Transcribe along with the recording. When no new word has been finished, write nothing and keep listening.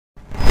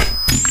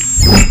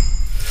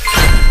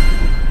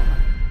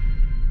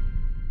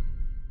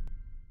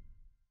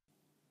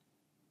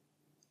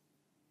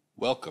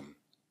Welcome.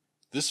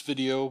 This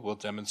video will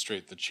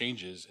demonstrate the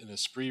changes in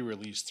ESPRIT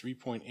Release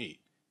 3.8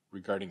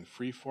 regarding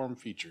freeform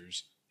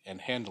features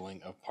and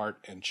handling of part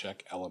and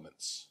check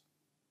elements.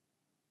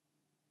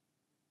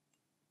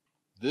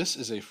 This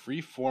is a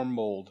freeform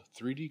mold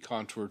 3D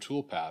contour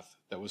toolpath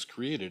that was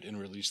created in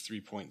Release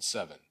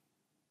 3.7.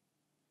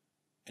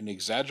 An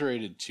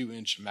exaggerated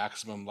 2-inch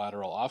maximum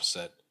lateral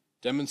offset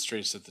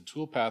demonstrates that the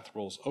toolpath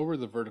rolls over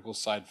the vertical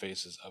side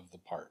faces of the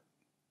part.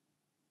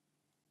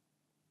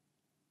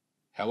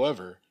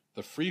 However,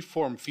 the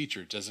freeform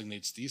feature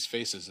designates these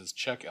faces as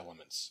check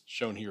elements,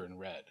 shown here in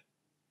red.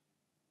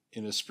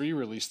 In ESPRIT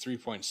Release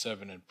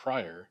 3.7 and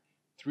prior,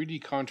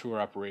 3D contour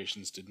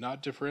operations did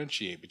not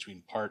differentiate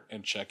between part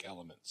and check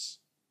elements.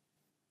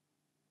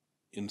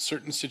 In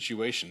certain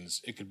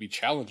situations, it could be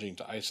challenging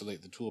to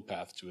isolate the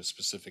toolpath to a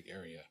specific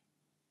area.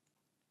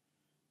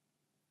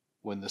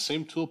 When the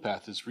same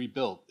toolpath is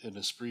rebuilt in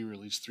ESPRIT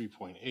Release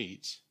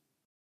 3.8,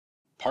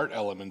 part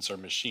elements are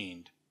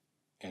machined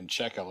and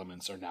check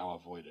elements are now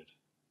avoided.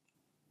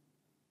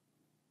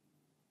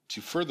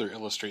 To further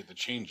illustrate the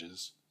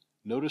changes,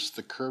 notice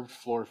the curved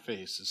floor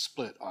face is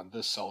split on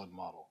this solid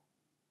model.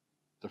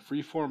 The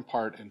freeform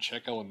part and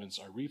check elements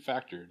are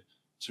refactored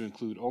to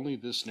include only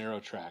this narrow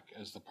track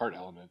as the part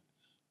element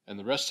and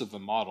the rest of the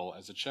model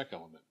as a check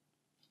element.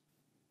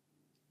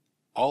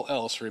 All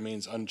else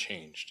remains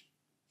unchanged,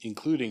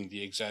 including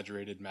the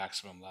exaggerated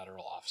maximum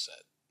lateral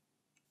offset.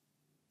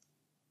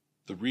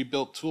 The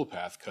rebuilt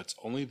toolpath cuts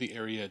only the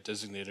area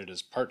designated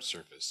as part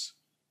surface,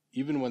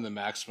 even when the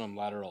maximum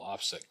lateral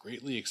offset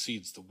greatly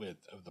exceeds the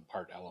width of the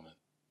part element.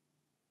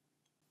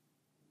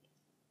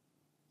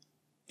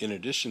 In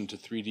addition to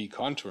 3D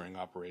contouring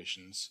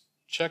operations,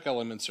 check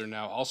elements are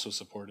now also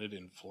supported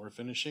in floor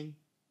finishing,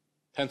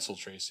 pencil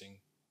tracing,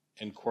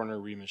 and corner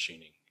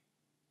remachining.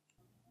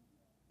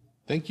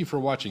 Thank you for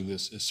watching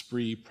this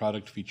ESPRIT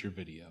product feature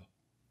video.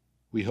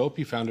 We hope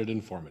you found it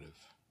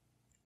informative.